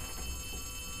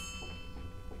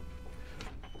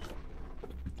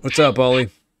 What's up, Ollie?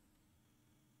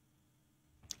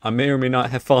 I may or may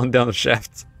not have fallen down the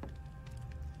shaft.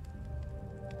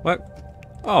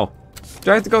 What? Oh. Do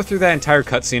I have to go through that entire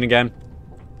cutscene again?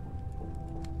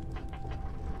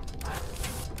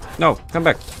 No, come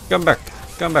back. Come back.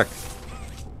 Come back.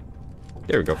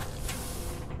 There we go.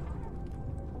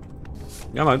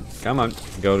 Come on. Come on.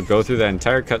 Go through that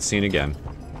entire cutscene again.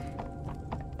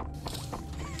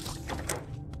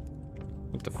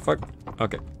 What the fuck?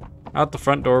 Okay. Out the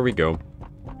front door we go.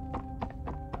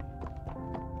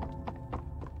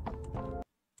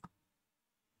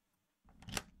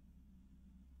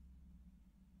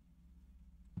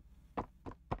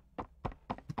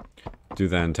 Do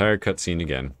that entire cutscene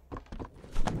again.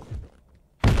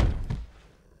 No!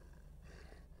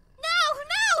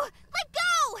 Let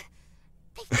go!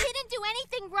 They didn't do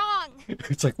anything wrong.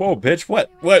 It's like, whoa, bitch,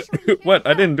 what? What? What?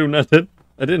 I didn't do nothing.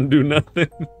 I didn't do nothing.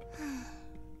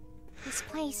 This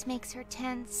place makes her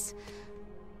tense.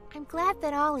 I'm glad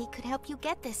that Ollie could help you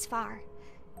get this far.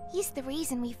 He's the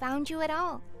reason we found you at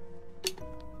all.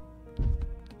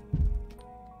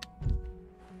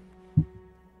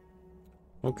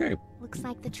 Okay. Looks Looks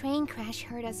like the train crash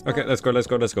hurt us Okay, both. let's go, let's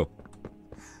go, let's go.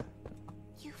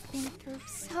 You've been through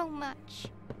so much.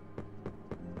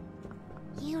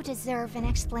 You deserve an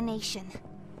explanation.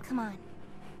 Come on.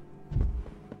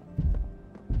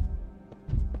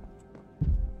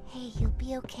 Hey, you'll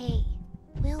be okay.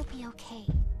 We'll be okay.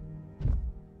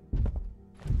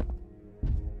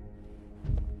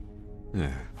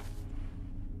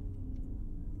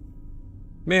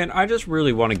 Man, I just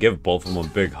really want to give both of them a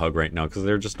big hug right now because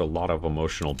they're just a lot of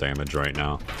emotional damage right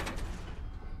now.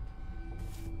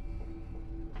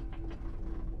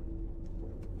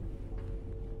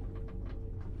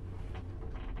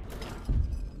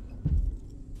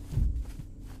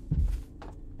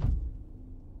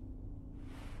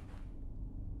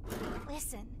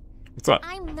 Listen. What's up?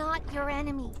 I'm not your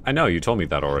enemy. I know, you told me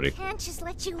that already. I can't just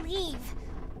let you leave.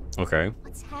 Okay.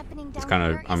 What's happening down It's kind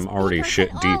of, here is I'm already bigger shit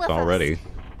than deep all of us. already.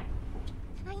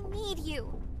 And I need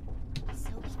you. So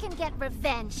we can get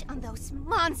revenge on those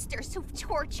monsters who've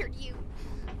tortured you.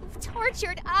 Who've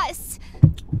tortured us.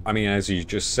 I mean, as you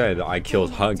just said, I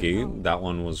killed Huggy. That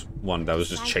one was one that was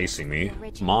just chasing me.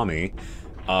 Mommy.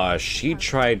 She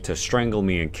tried to strangle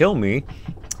me and kill me.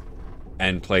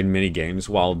 And played mini games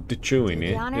while chewing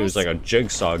it. It was like a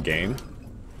jigsaw game.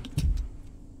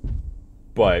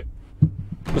 But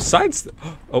besides,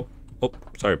 oh,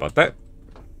 sorry about that.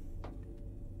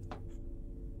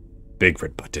 Big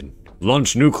red button.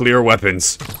 Launch nuclear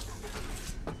weapons.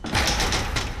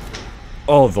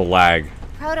 Oh, the lag.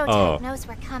 Prototype knows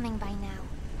we're coming by now.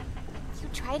 You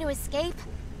try to escape,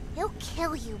 he'll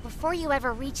kill you before you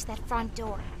ever reach that front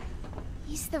door.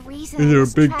 He's the reason. Is I there a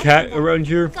was big trapped cat in that around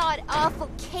here? God-awful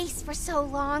case for so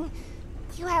long.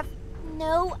 You have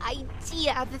no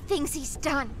idea the things he's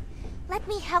done. Let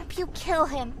me help you kill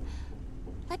him.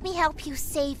 Let me help you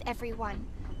save everyone.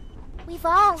 We've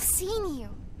all seen you.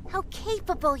 How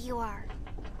capable you are.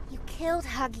 You killed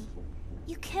Huggy.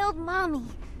 You killed Mommy.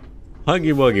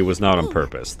 Huggy Wuggy was not on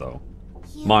purpose, though.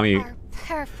 You Mommy, are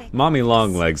perfect. Mommy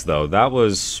Longlegs, though, that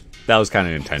was kind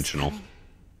of intentional.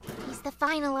 He's the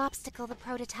final obstacle the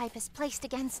prototype has placed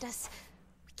against us.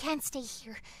 We can't stay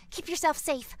here. Keep yourself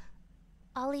safe.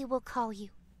 Ollie will call you.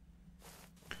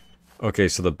 Okay,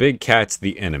 so the big cat's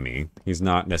the enemy. He's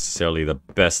not necessarily the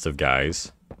best of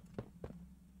guys.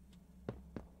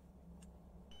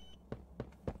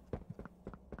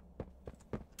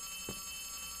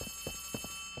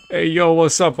 Hey, yo,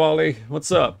 what's up, Ollie?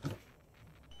 What's up?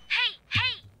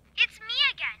 Hey, it's me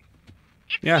again.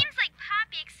 It Yeah. seems like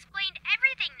Poppy explained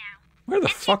everything now. Where the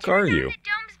And she fuck are turned on you? the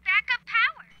dome's backup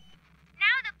power.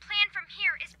 Now the plan from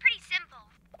here is pretty simple.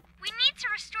 We need to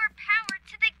restore power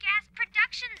to the gas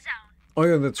production zone. Oh,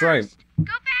 yeah, that's right. First,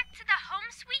 go back to the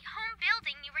Home Sweet Home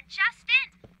building you were just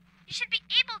in. You should be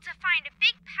able to find a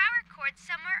big power cord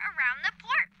somewhere around the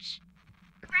porch.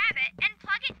 Grab it and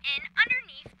plug it in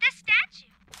underneath the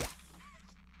statue.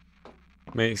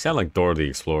 Man, you sound like Dora the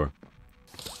Explorer.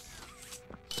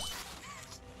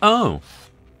 Oh.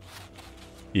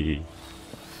 Hee.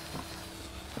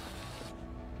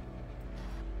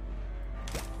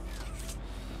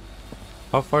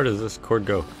 How far does this cord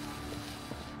go?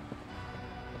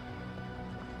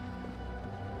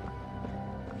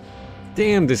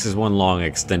 Damn, this is one long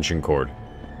extension cord.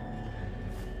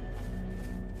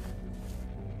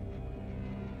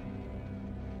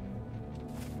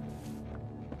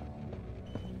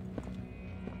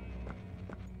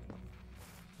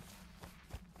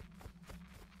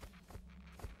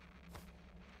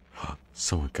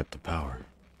 Someone cut the power.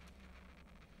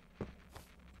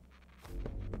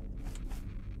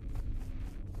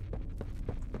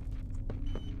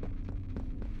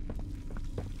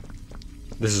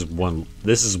 This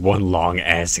is one long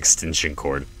ass extension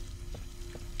cord.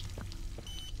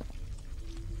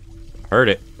 Heard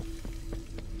it.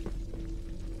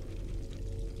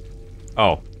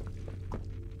 Oh.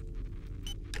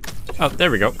 Oh,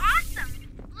 there we go. Awesome!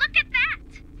 Look at that!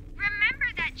 Remember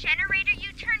that generator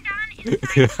you turned on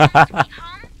inside Home Sweet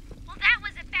Home? Well, that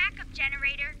was a backup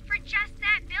generator for just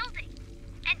that building.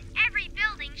 And every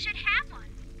building should have one.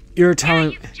 You're Now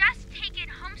telling... you've just taken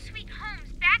Home Sweet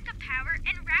Home's backup power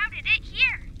and routed it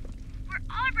here. We're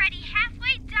already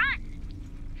halfway done.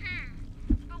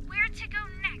 But where to go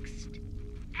next?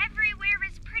 Everywhere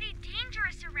is pretty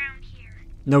dangerous around here.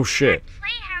 No shit.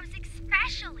 Playhouse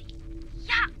especially.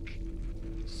 Yuck.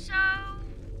 So,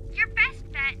 your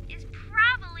best bet is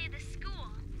probably the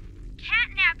school.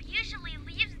 Catnap usually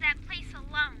leaves that place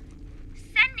alone.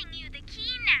 Sending you the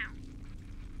key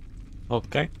now.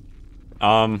 Okay.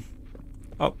 Oh.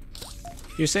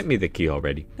 You sent me the key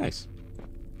already. Nice.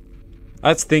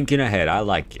 That's thinking ahead. I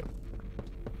like you.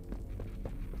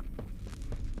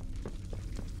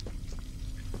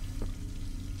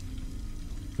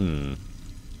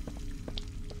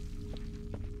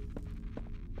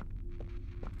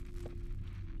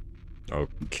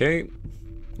 Okay.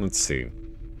 Let's see.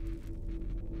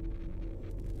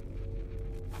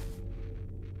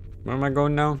 Where am I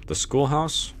going now? The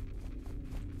schoolhouse?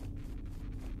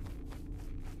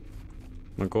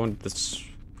 Am I going to this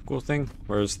school thing?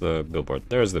 Where's the billboard?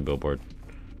 There's the billboard.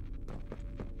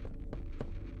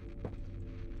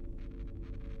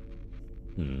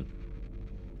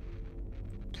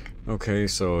 Okay,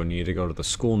 so I need to go to the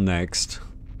school next.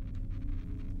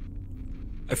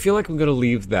 I feel like I'm gonna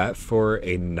leave that for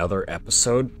another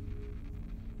episode.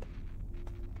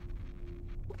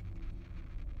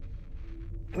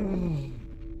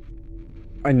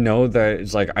 I know that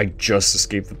it's like I just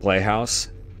escaped the playhouse.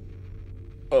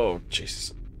 Oh,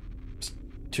 Jesus. It's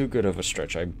too good of a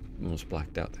stretch. I almost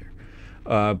blacked out there.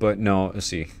 But no, let's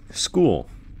see. School.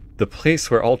 The place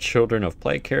where all children of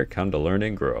play care come to learn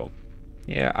and grow.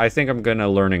 Yeah, I think I'm gonna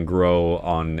learn and grow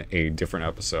on a different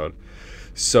episode.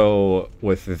 So,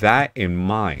 with that in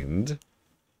mind,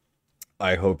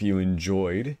 I hope you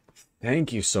enjoyed.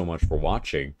 Thank you so much for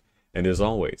watching. And as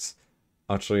always,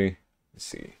 actually, let's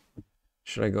see.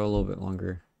 Should I go a little bit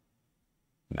longer?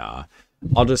 Nah.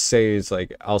 I'll just say it's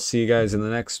like, I'll see you guys in the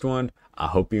next one. I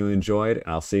hope you enjoyed, and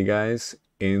I'll see you guys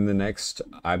in the next,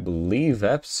 I believe,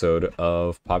 episode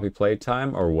of Poppy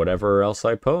Playtime or whatever else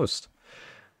I post.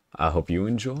 I hope you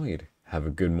enjoyed. Have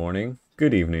a good morning,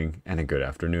 good evening, and a good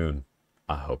afternoon.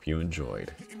 I hope you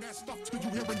enjoyed.